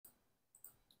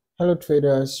Hello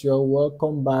traders, you're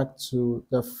welcome back to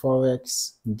the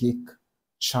Forex Geek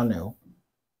channel.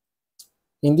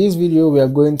 In this video, we are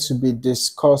going to be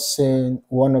discussing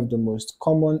one of the most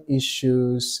common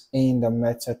issues in the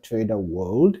MetaTrader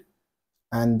world,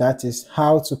 and that is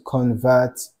how to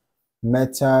convert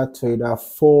MetaTrader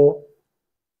 4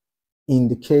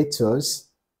 indicators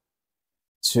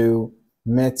to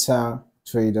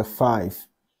MetaTrader 5.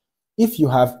 If you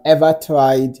have ever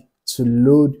tried to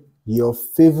load your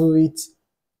favorite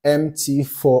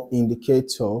MT4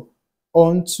 indicator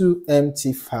onto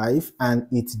MT5 and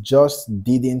it just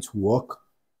didn't work,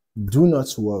 do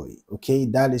not worry, okay?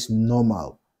 That is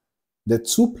normal. The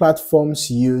two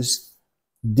platforms use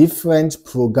different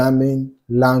programming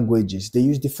languages. They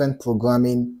use different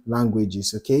programming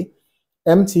languages, okay?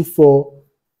 MT4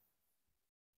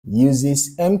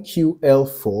 uses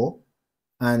MQL4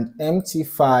 and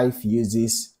MT5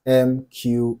 uses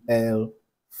MQL5.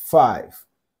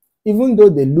 Even though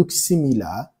they look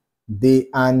similar, they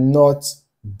are not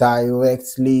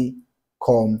directly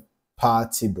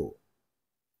compatible.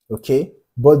 Okay,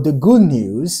 but the good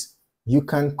news, you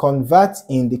can convert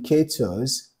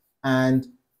indicators, and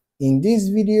in this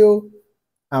video,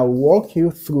 I'll walk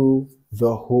you through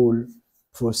the whole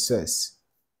process.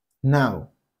 Now,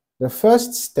 the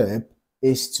first step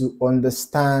is to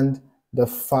understand the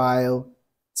file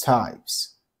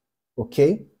types.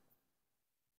 Okay,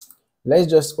 let's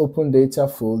just open data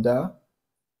folder.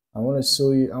 I want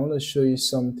to show you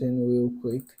something real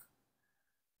quick.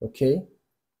 Okay,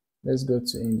 let's go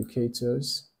to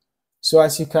indicators. So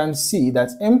as you can see that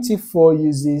MT4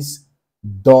 uses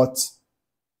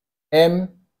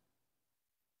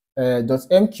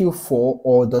 .mq4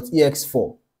 or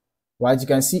 .ex4, right? You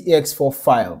can see ex4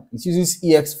 file. It uses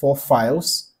ex4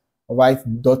 files, right?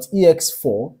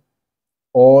 .ex4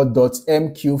 or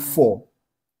 .mq4,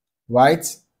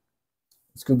 right?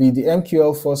 It could be the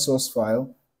MQL4 source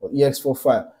file or ex4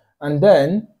 file. And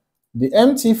then the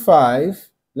MT5,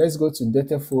 let's go to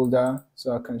data folder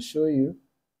so I can show you.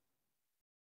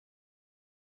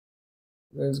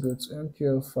 Let's go to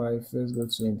MQL5, let's go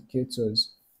to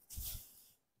indicators.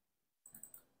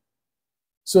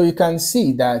 So you can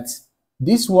see that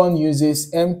this one uses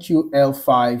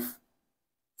MQL5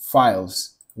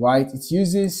 files, right? It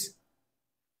uses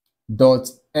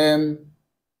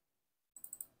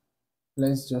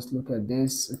let's just look at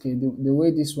this. Okay, the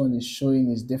way this one is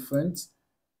showing is different.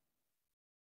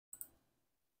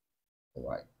 All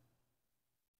right.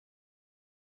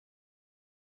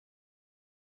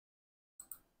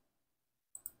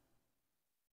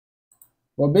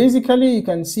 Well, basically, you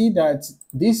can see that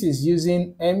this is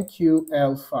using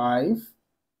MQL5.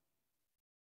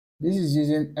 This is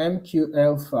using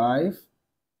MQL5,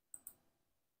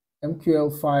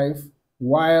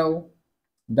 while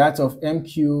that of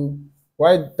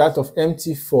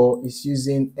MT4 is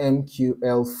using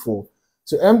MQL4.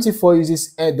 So MT4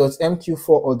 uses .mq4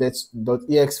 or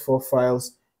 .ex4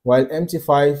 files, while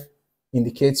MT5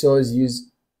 indicators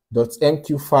use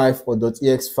 .mq5 or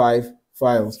 .ex5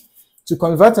 files. To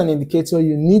convert an indicator,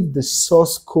 you need the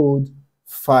source code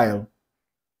file.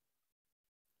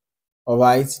 All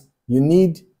right, you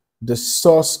need the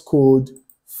source code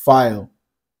file.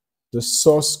 The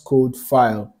source code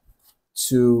file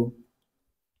to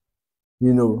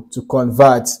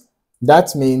convert.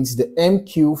 That means the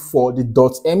MQ4, the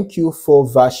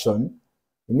 .mq4 version.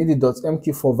 You need the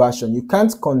 .mq4 version. You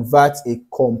can't convert a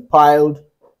compiled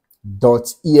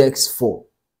 .ex4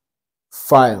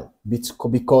 file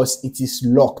because it is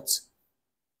locked.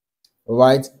 All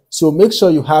right, so make sure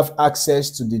you have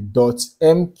access to the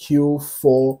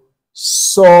 .mq4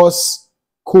 source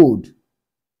code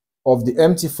of the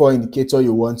MT4 indicator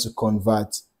you want to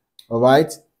convert. All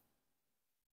right.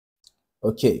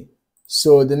 Okay,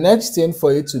 so the next thing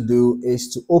for you to do is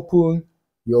to open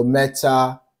your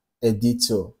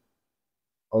MetaEditor.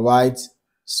 All right,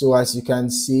 so as you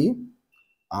can see,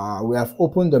 we have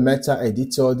opened the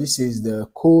MetaEditor. This is the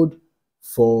code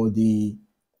for the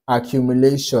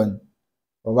accumulation.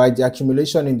 All right, the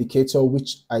accumulation indicator,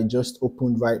 which I just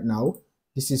opened right now.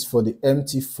 This is for the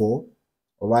MT4.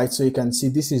 All right, so you can see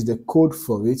this is the code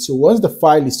for it. So once the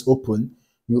file is open,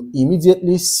 you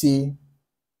immediately see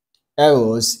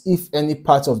errors if any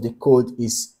part of the code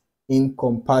is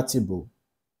incompatible.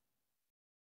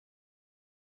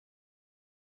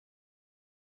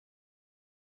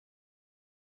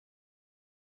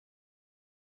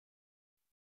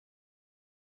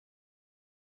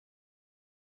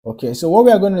 Okay, so what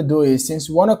we are going to do is, since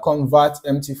we want to convert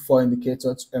MT4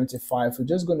 indicator to MT5, we're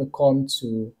just going to come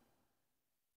to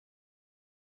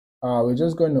we're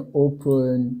just going to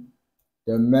open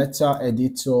the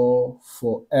MetaEditor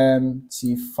for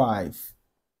MT5.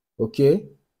 Okay,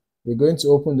 we're going to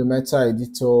open the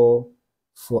MetaEditor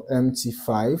for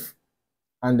MT5,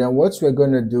 and then what we're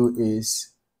going to do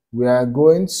is we are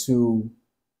going to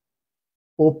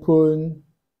open,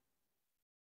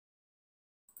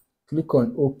 click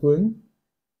on open,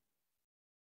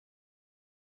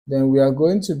 then we are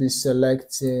going to be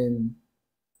selecting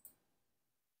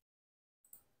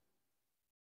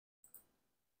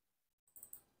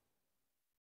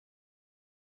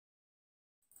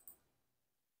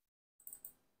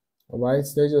all right,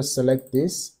 let's just select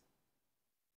this.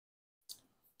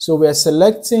 So we are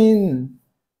selecting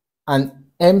an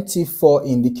MT4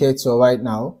 indicator right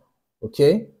now.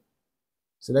 Okay,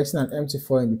 selecting an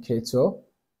MT4 indicator.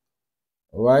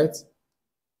 All right,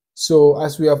 so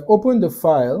as we have opened the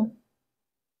file,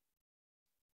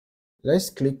 let's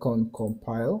click on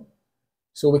compile.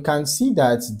 So we can see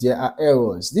that there are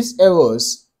errors. These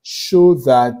errors show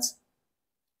that,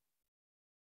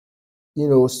 you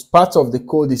know, part of the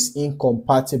code is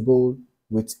incompatible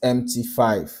with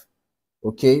MT5.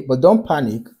 Okay, but don't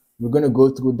panic, we're going to go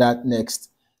through that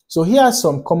next. So here are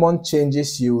some common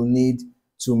changes you will need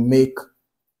to make,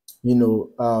 you know,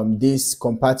 this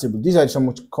compatible. These are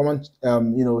some common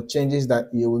you know, changes that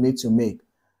you will need to make.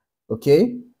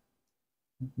 Okay,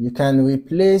 you can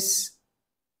replace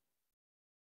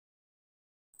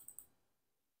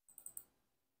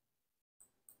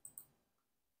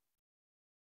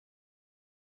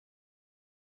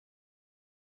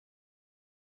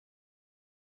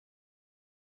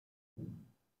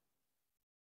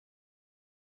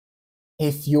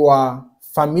if you are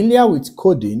familiar with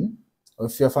coding, or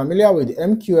if you're familiar with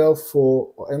MQL4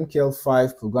 or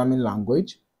MQL5 programming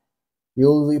language,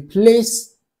 you'll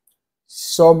replace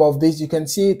some of these. You can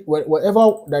see it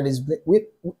whatever that is with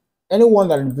anyone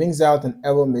that brings out an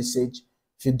error message.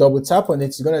 If you double tap on it,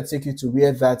 it's going to take you to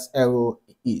where that error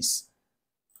is.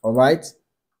 All right.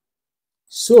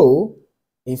 So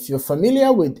if you're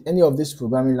familiar with any of these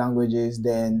programming languages,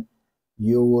 then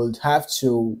you would have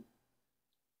to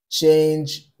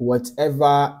change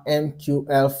whatever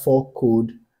MQL4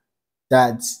 code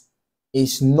that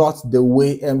is not the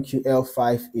way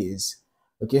MQL5 is.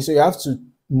 Okay, so you have to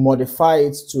modify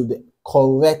it to the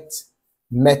correct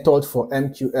method for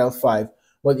MQL5.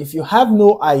 But if you have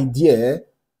no idea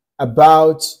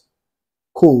about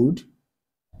code,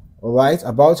 all right,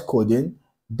 about coding,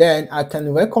 then I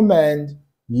can recommend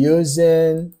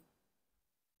using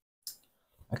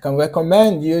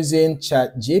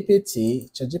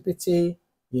ChatGPT. ChatGPT,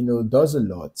 you know, does a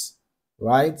lot,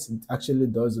 right? It actually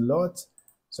does a lot.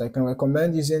 So I can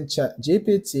recommend using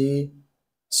ChatGPT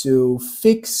to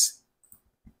fix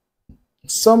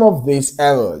some of these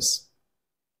errors.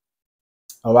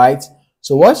 All right.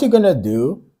 So what you're gonna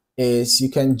do is you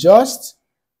can just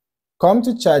come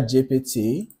to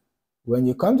ChatGPT. When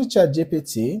you come to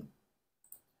ChatGPT,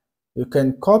 you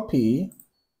can copy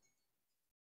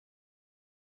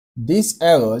these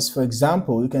errors. For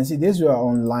example, you can see these were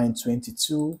on line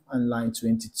 22 and line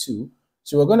 22.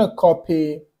 So we're going to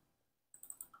copy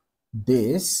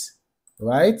this,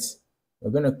 right?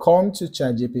 We're going to come to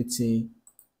ChatGPT.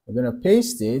 We're going to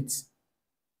paste it.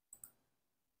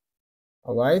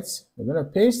 All right. We're going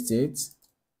to paste it.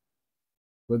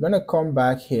 We're going to come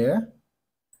back here.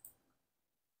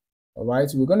 All right.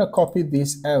 We're going to copy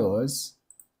these errors.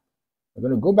 We're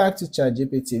going to go back to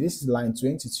ChatGPT. This is line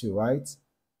 22, right?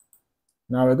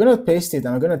 Now we're going to paste it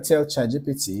and we're going to tell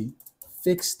ChatGPT,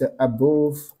 fix the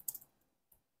above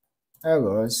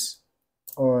errors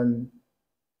on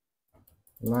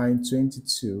line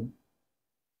 22.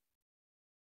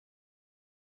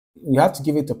 You have to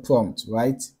give it a prompt,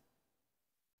 right?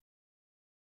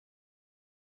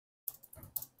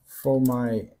 For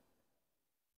my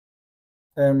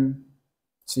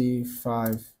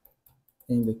MT5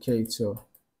 indicator.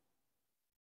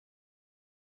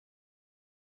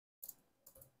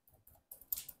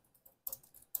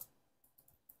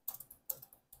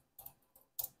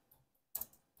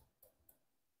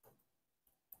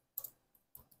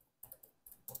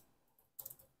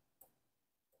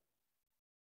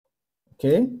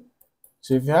 Okay,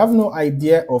 so if you have no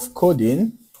idea of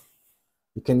coding,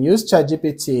 you can use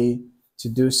ChatGPT to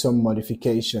do some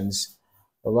modifications.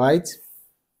 All right.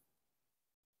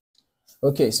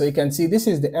 Okay, so you can see this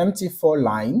is the MT4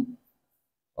 line.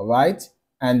 All right,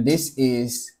 and this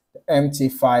is the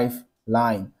MT5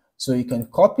 line. So you can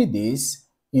copy this.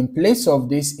 In place of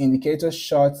this indicator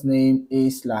short name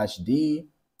A/D,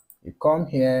 you come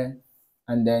here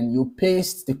and then you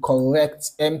paste the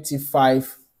correct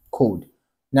MT5 code.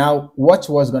 Now, what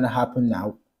was going to happen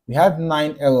now? we had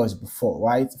 9 errors before,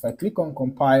 right? If I click on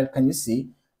compile, can you see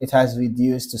it has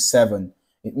reduced to 7?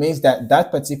 It means that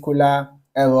that particular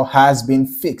error has been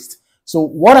fixed. So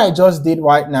what I just did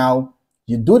right now,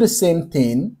 you do the same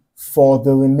thing for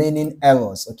the remaining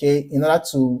errors, okay? In order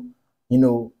to,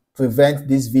 prevent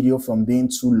this video from being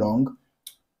too long,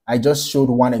 I just showed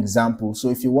one example. So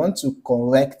if you want to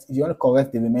correct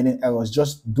the remaining errors,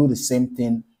 just do the same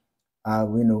thing.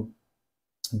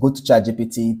 Go to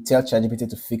ChatGPT, tell ChatGPT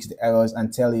to fix the errors,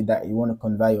 and tell it that you want to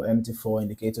convert your MT4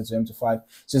 indicator to MT5.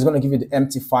 So it's going to give you the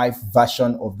MT5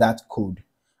 version of that code.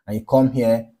 And you come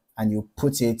here and you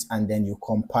put it and then you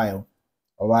compile.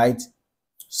 All right.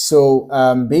 So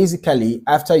basically,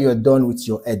 after you're done with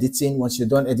your editing, once you're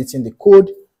done editing the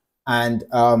code, and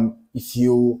if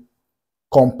you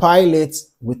compile it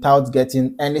without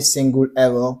getting any single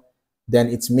error, then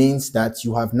it means that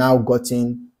you have now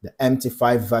gotten the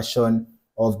MT5 version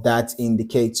of that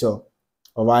indicator.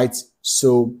 All right.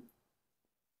 So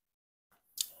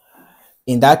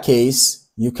in that case,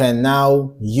 you can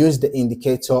now use the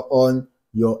indicator on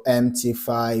your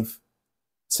MT5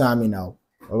 terminal.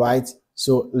 All right.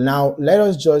 So now let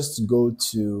us just go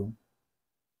to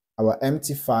our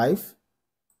MT5.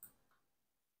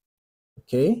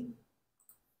 Okay.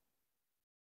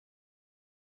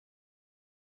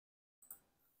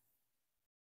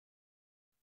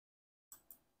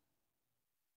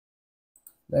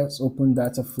 Let's open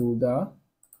data folder.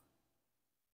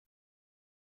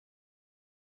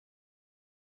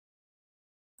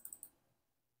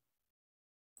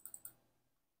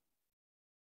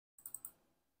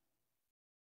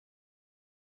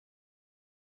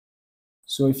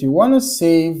 So if you want to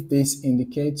save this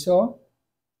indicator,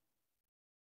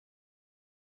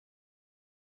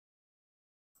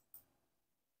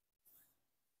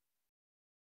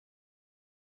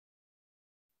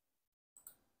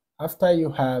 after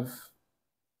you have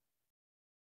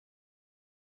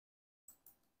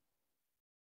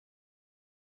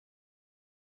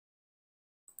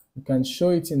you can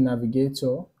show it in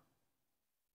Navigator.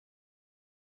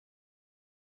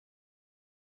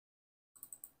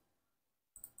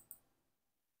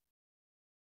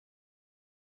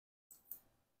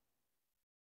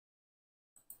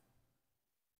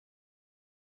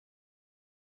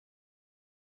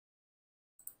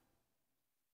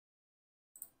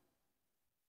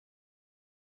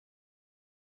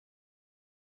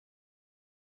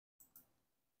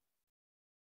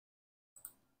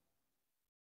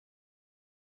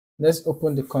 Let's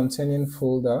open the containing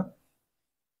folder.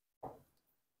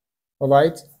 All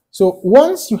right. So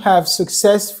once you have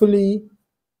successfully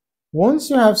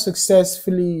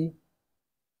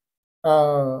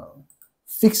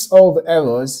fixed all the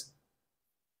errors,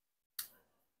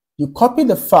 you copy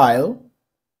the file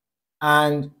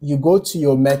and you go to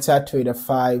your MetaTrader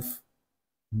 5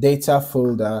 data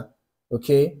folder.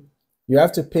 Okay. You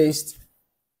have to paste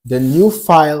the new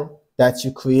file that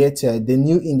you created, the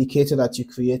new indicator that you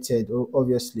created.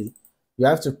 Obviously, you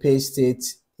have to paste it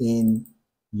in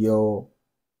your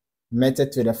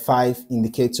MetaTrader 5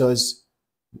 indicators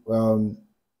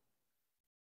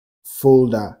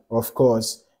folder. Of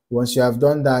course, once you have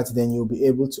done that, then you'll be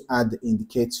able to add the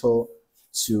indicator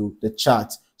to the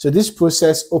chart. So this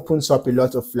process opens up a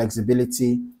lot of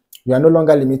flexibility. You are no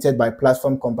longer limited by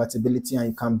platform compatibility, and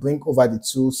you can bring over the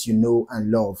tools you know and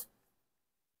love.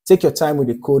 Take your time with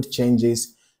the code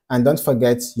changes, and don't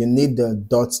forget you need the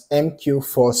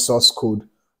 .mq4 source code.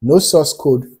 No source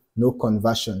code, no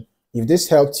conversion. If this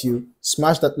helped you,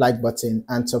 smash that like button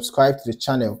and subscribe to the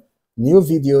channel. New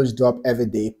videos drop every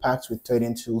day packed with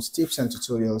trading tools, tips, and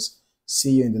tutorials.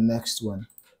 See you in the next one.